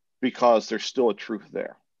because there's still a truth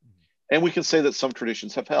there. And we can say that some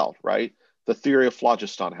traditions have held, right? The theory of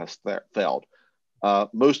phlogiston has failed.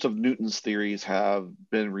 Most of Newton's theories have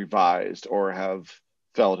been revised or have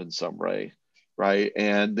failed in some way, right?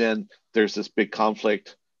 And then there's this big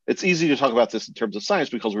conflict. It's easy to talk about this in terms of science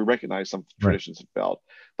because we recognize some traditions have failed.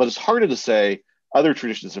 But it's harder to say other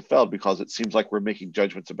traditions have failed because it seems like we're making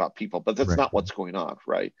judgments about people, but that's not what's going on,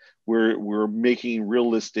 right? We're making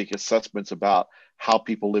realistic assessments about how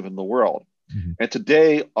people live in the world. And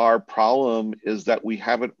today our problem is that we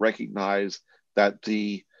haven't recognized that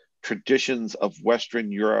the traditions of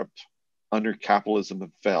Western Europe under capitalism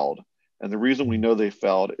have failed. And the reason we know they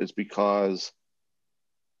failed is because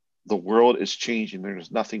the world is changing.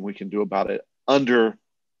 There's nothing we can do about it under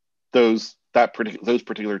those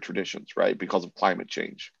particular traditions, right? Because of climate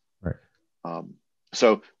change. Right.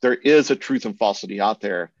 So there is a truth and falsity out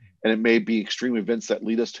there, and it may be extreme events that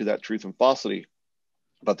lead us to that truth and falsity,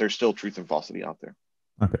 but there's still truth and falsity out there.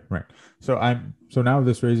 Okay, right. So now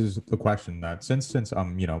this raises the question that since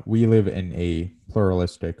we live in a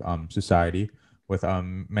pluralistic society with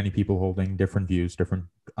many people holding different views, different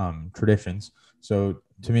traditions. So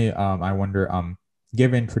to me, I wonder,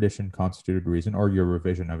 given tradition constituted reason or your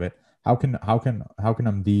revision of it, how can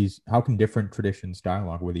different traditions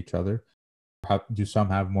dialogue with each other? How do some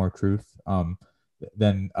have more truth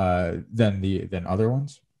than other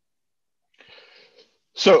ones?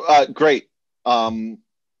 So great.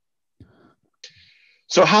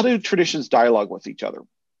 So how do traditions dialogue with each other?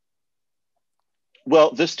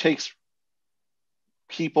 Well, this takes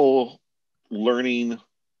people learning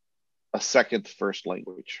a second first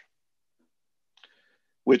language,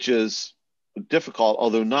 which is difficult,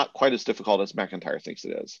 although not quite as difficult as MacIntyre thinks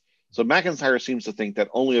it is. So MacIntyre seems to think that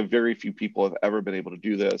only a very few people have ever been able to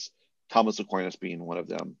do this, Thomas Aquinas being one of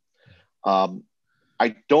them.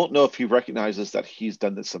 I don't know if he recognizes that he's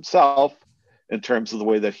done this himself in terms of the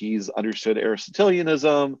way that he's understood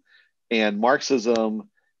Aristotelianism and Marxism,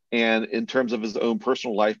 and in terms of his own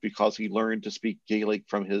personal life, because he learned to speak Gaelic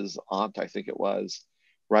from his aunt, I think it was,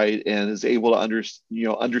 right? And is able to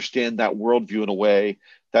understand that worldview in a way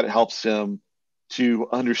that helps him to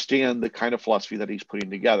understand the kind of philosophy that he's putting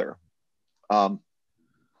together.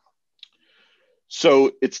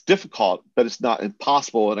 So it's difficult, but it's not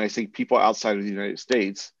impossible. And I think people outside of the United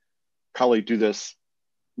States probably do this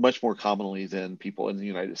much more commonly than people in the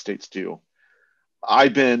United States do.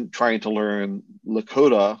 I've been trying to learn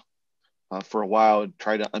Lakota for a while and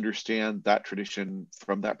try to understand that tradition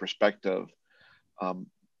from that perspective. But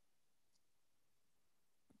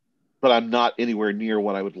I'm not anywhere near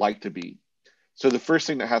what I would like to be. So the first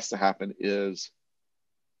thing that has to happen is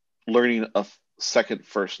learning a second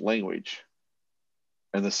first language.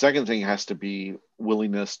 And the second thing has to be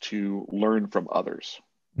willingness to learn from others.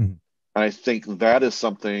 Mm-hmm. And I think that is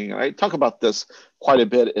something, and I talk about this quite a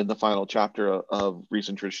bit in the final chapter of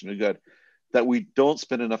Reason, Tradition, and Good, that we don't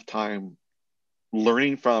spend enough time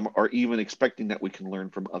learning from or even expecting that we can learn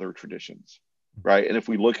from other traditions, right? And if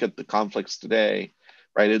we look at the conflicts today,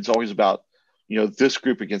 right, it's always about, this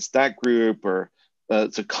group against that group, or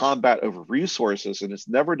it's a combat over resources, and it's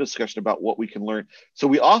never a discussion about what we can learn. So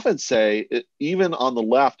we often say, even on the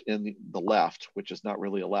left, which is not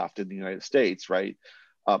really a left in the United States, right?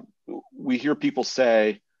 We hear people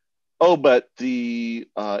say, "Oh, but the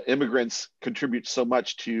immigrants contribute so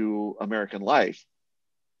much to American life,"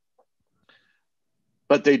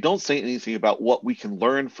 but they don't say anything about what we can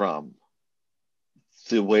learn from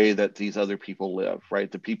the way that these other people live,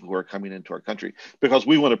 right? The people who are coming into our country, because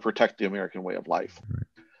we want to protect the American way of life.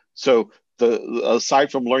 Right. So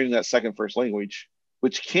aside from learning that second first language,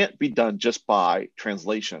 which can't be done just by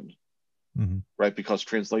translation, Mm-hmm. right? Because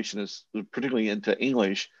translation is, particularly into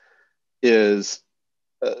English, is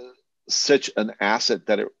such an asset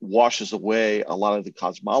that it washes away a lot of the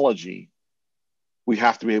cosmology. We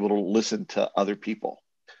have to be able to listen to other people.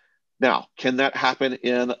 Now, can that happen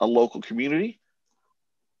in a local community?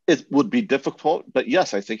 It would be difficult, but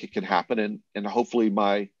yes, I think it can happen. And hopefully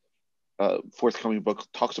my forthcoming book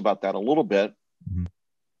talks about that a little bit. Mm-hmm.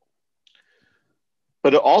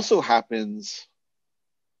 But it also happens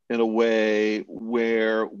in a way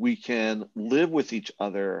where we can live with each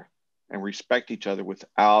other and respect each other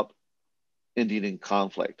without ending in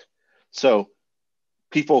conflict. So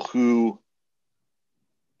people who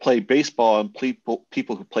play baseball and people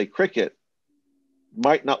who play cricket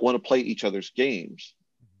might not want to play each other's games,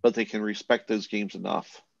 but they can respect those games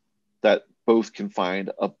enough that both can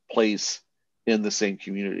find a place in the same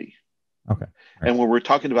community. Okay. Right. And when we're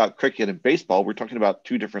talking about cricket and baseball, we're talking about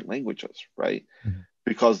two different languages, right? Mm-hmm.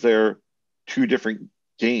 Because they're two different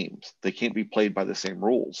games. They can't be played by the same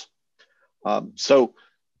rules. So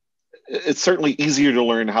it's certainly easier to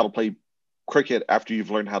learn how to play cricket after you've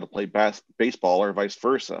learned how to play baseball, or vice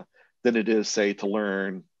versa, than it is, say, to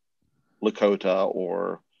learn Lakota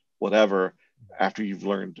or whatever after you've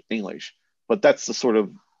learned English. But that's the sort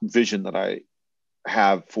of vision that I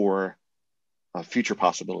have for future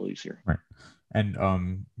possibilities here. Right.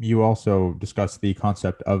 And you also discuss the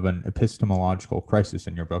concept of an epistemological crisis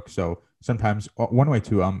in your book. So sometimes one way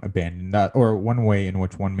to abandon that, or one way in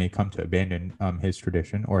which one may come to abandon his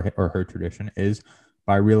tradition or her tradition, is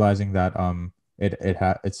by realizing that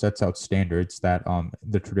it sets out standards that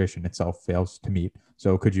the tradition itself fails to meet.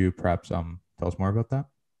 So could you perhaps tell us more about that?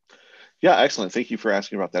 Yeah, excellent. Thank you for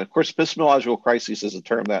asking about that. Of course, epistemological crisis is a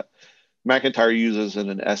term that MacIntyre uses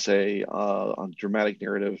in an essay on dramatic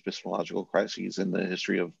narrative epistemological crises in the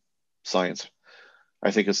history of science.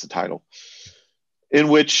 I think it's the title, in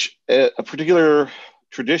which a particular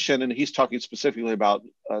tradition, and he's talking specifically about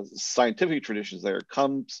scientific traditions there,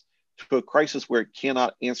 comes to a crisis where it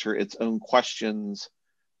cannot answer its own questions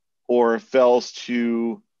or fails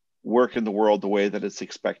to work in the world the way that it's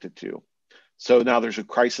expected to. So now there's a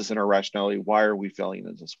crisis in our rationality. Why are we failing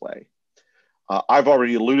in this way? I've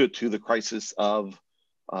already alluded to the crisis of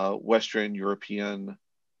Western European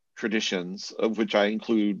traditions, of which I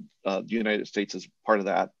include the United States as part of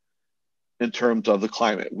that, in terms of the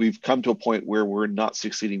climate. We've come to a point where we're not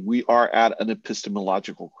succeeding. We are at an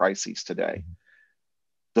epistemological crisis today.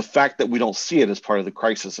 The fact that we don't see it as part of the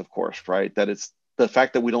crisis, of course, right? That it's the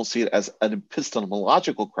fact that we don't see it as an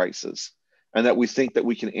epistemological crisis, and that we think that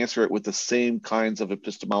we can answer it with the same kinds of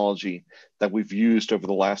epistemology that we've used over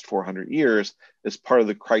the last 400 years is part of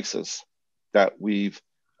the crisis that we've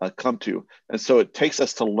come to. And so it takes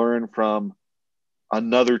us to learn from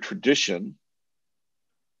another tradition,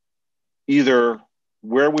 either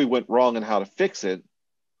where we went wrong and how to fix it,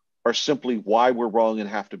 or simply why we're wrong and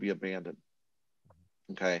have to be abandoned.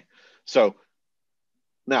 Okay. So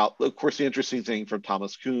now, of course, the interesting thing from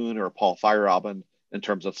Thomas Kuhn or Paul Feyerabend in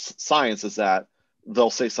terms of science is that they'll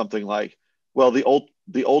say something like, well, the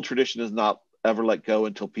old tradition is not ever let go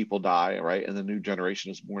until people die, right? And the new generation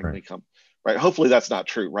is born and they come, right? Hopefully that's not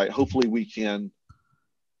true, right? Hopefully we can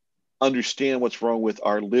understand what's wrong with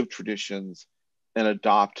our lived traditions and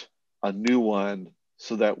adopt a new one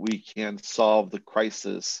so that we can solve the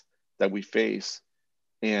crisis that we face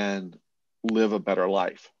and live a better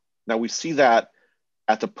life. Now we see that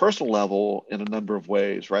at the personal level in a number of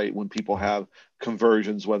ways, right? When people have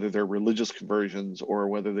conversions, whether they're religious conversions or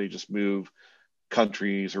whether they just move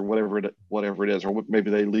countries or whatever it is, or maybe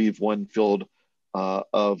they leave one field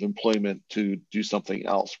of employment to do something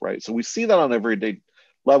else, right? So we see that on an everyday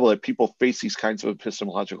level, that people face these kinds of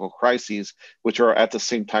epistemological crises, which are at the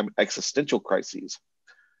same time existential crises.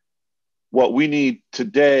 What we need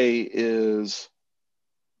today is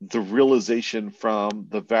the realization from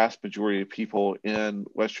the vast majority of people in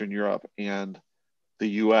Western Europe and the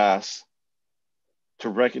US to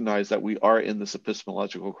recognize that we are in this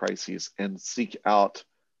epistemological crisis and seek out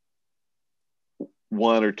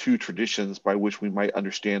one or two traditions by which we might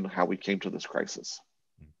understand how we came to this crisis.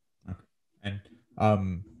 And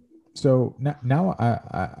So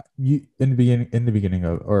now you in the beginning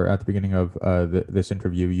of or at the beginning of this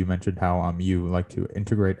interview, you mentioned how you like to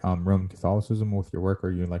integrate Roman Catholicism with your work,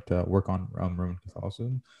 or you like to work on Roman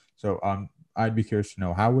Catholicism. So I'd be curious to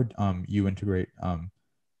know, how would you integrate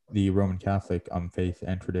the Roman Catholic faith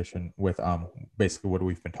and tradition with basically what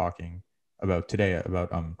we've been talking about today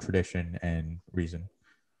about tradition and reason.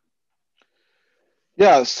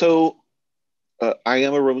 Yeah, so I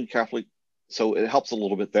am a Roman Catholic, so it helps a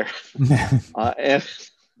little bit there. And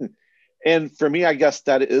and for me, I guess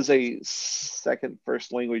that is a second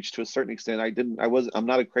first language to a certain extent. I'm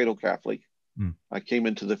not a cradle Catholic. I came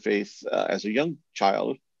into the faith as a young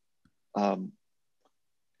child. And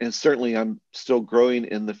certainly I'm still growing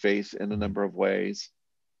in the faith in a number of ways,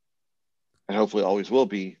 and hopefully always will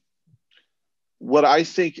be. What I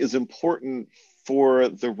think is important for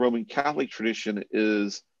the Roman Catholic tradition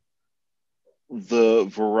is the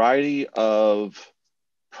variety of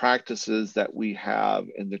practices that we have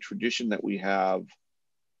and the tradition that we have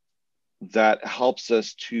that helps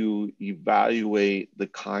us to evaluate the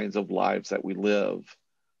kinds of lives that we live.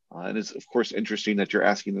 And it's, of course, interesting that you're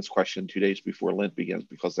asking this question 2 days before Lent begins,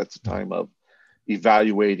 because that's a time of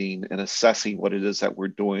evaluating and assessing what it is that we're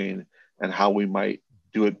doing and how we might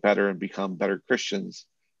do it better and become better Christians.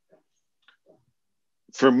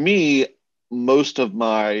 For me, most of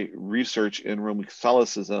my research in Roman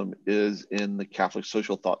Catholicism is in the Catholic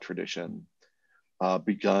social thought tradition,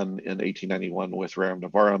 begun in 1891 with Rerum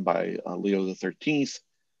Novarum by Leo XIII,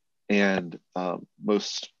 and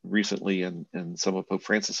most recently in some of Pope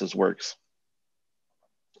Francis's works.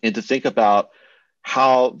 And to think about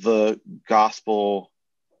how the gospel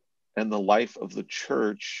and the life of the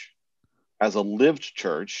church as a lived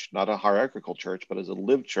church, not a hierarchical church, but as a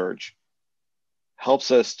lived church,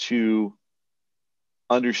 helps us to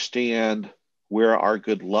understand where our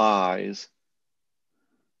good lies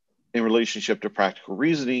in relationship to practical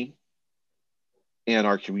reasoning and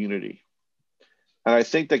our community. And I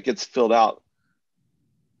think that gets filled out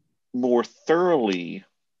more thoroughly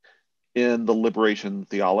in the liberation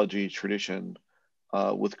theology tradition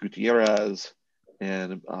with Gutierrez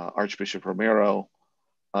and Archbishop Romero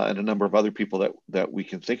and a number of other people that we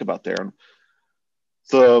can think about there.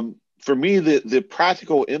 For me, the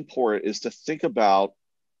practical import is to think about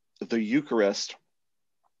the Eucharist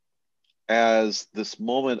as this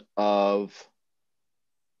moment of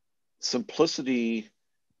simplicity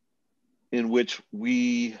in which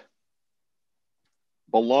we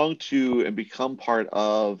belong to and become part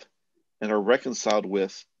of and are reconciled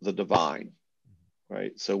with the divine,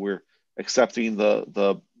 right? So we're accepting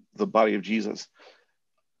the body of Jesus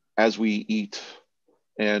as we eat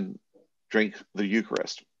and drink the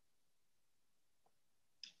Eucharist.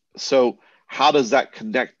 So how does that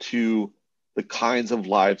connect to the kinds of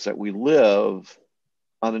lives that we live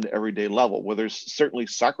on an everyday level? Well, there's certainly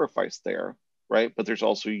sacrifice there, right? But there's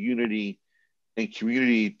also unity and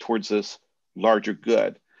community towards this larger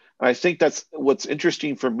good. And I think that's what's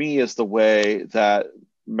interesting for me, is the way that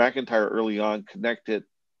MacIntyre early on connected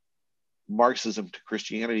Marxism to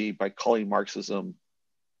Christianity by calling Marxism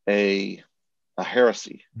a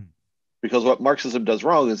heresy. Because what Marxism does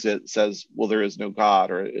wrong is it says, well, there is no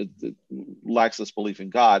God, or it lacks this belief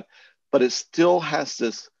in God, but it still has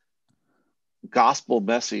this gospel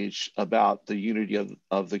message about the unity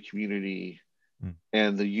of the community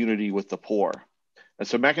and the unity with the poor. And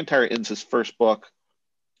so MacIntyre ends his first book,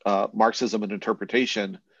 Marxism and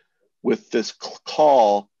Interpretation, with this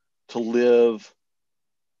call to live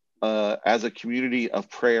as a community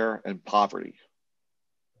of prayer and poverty.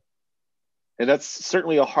 And that's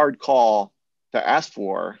certainly a hard call to ask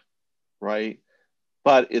for, right?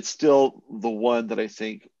 But it's still the one that I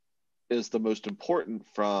think is the most important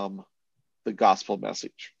from the gospel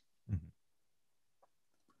message.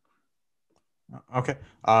 Okay.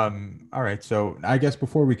 All right. So I guess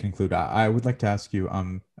before we conclude, I would like to ask you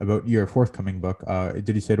about your forthcoming book.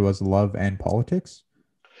 Did you say it was Love and Politics?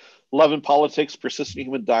 Love and Politics, Persistent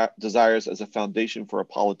Human Desires as a Foundation for a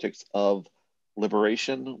Politics of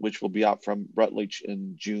Liberation, which will be out from Routledge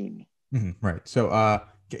in June. Right. So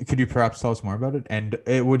could you perhaps tell us more about it? And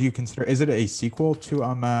would you consider, is it a sequel to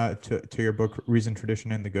your book, Reason,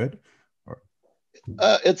 Tradition, and the Good? Or?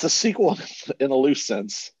 It's a sequel in a loose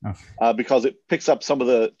sense, because it picks up some of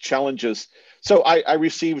the challenges. So I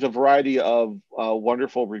received a variety of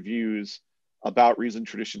wonderful reviews about Reason,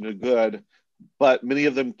 Tradition, and the Good, but many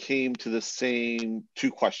of them came to the same two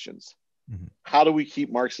questions. How do we keep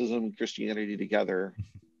Marxism and Christianity together?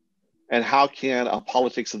 And how can a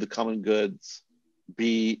politics of the common goods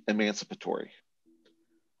be emancipatory?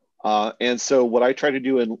 And so what I try to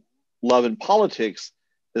do in Love and Politics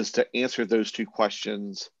is to answer those two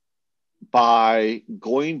questions by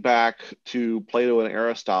going back to Plato and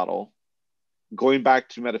Aristotle, going back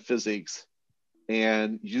to metaphysics,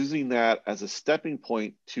 and using that as a stepping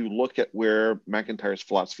point to look at where MacIntyre's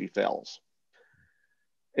philosophy fails.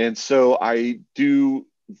 And so I do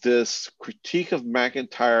this critique of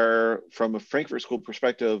MacIntyre from a Frankfurt School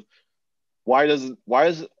perspective. Why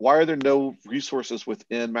are there no resources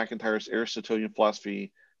within MacIntyre's Aristotelian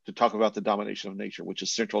philosophy to talk about the domination of nature, which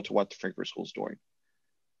is central to what the Frankfurt School is doing?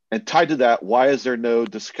 And tied to that, why is there no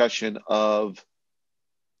discussion of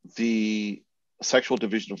the sexual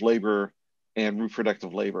division of labor and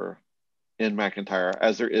reproductive labor in MacIntyre,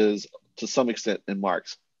 as there is to some extent in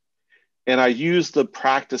Marx? And I use the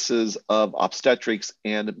practices of obstetrics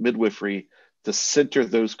and midwifery to center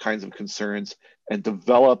those kinds of concerns and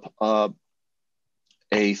develop a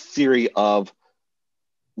theory of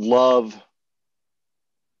love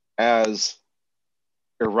as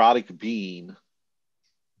erotic being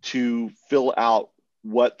to fill out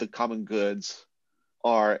what the common goods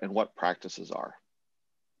are and what practices are.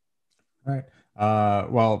 All right.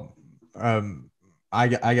 Well, I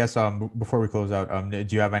guess before we close out, do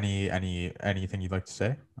you have anything you'd like to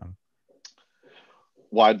say?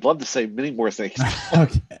 Well, I'd love to say many more things.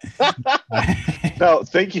 Okay. No,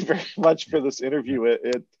 thank you very much for this interview.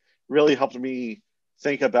 It really helped me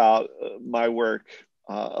think about my work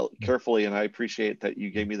carefully, and I appreciate that you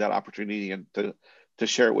gave me that opportunity and to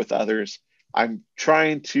share it with others. I'm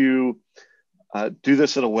trying to do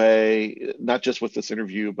this in a way, not just with this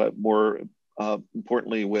interview, but more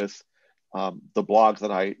importantly with the blog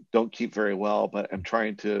that I don't keep very well, but I'm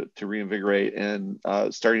trying to reinvigorate, and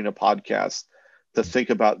starting a podcast to think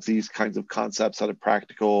about these kinds of concepts at a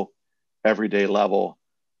practical, everyday level.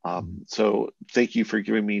 So thank you for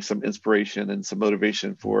giving me some inspiration and some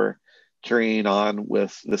motivation for carrying on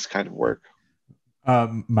with this kind of work.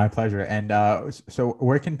 My pleasure. And so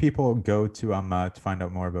where can people go to find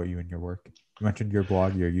out more about you and your work? You mentioned your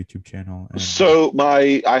blog, your YouTube channel. So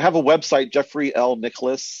I have a website, Jeffery L.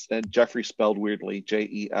 Nicholas, and Jeffrey spelled weirdly,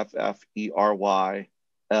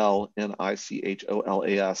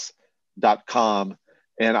 JEFFERYLNICHOLAS.com.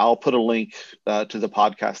 And I'll put a link to the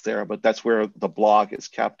podcast there, but that's where the blog is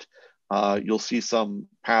kept. You'll see some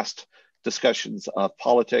past discussions of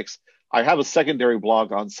politics. I have a secondary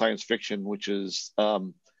blog on science fiction, which is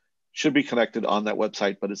should be connected on that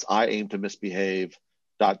website, but it's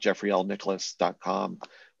iaimtomisbehave.jeffreylnicholas.com,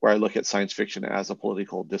 where I look at science fiction as a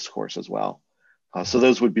political discourse as well. So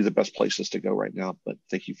those would be the best places to go right now, but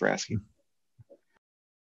thank you for asking.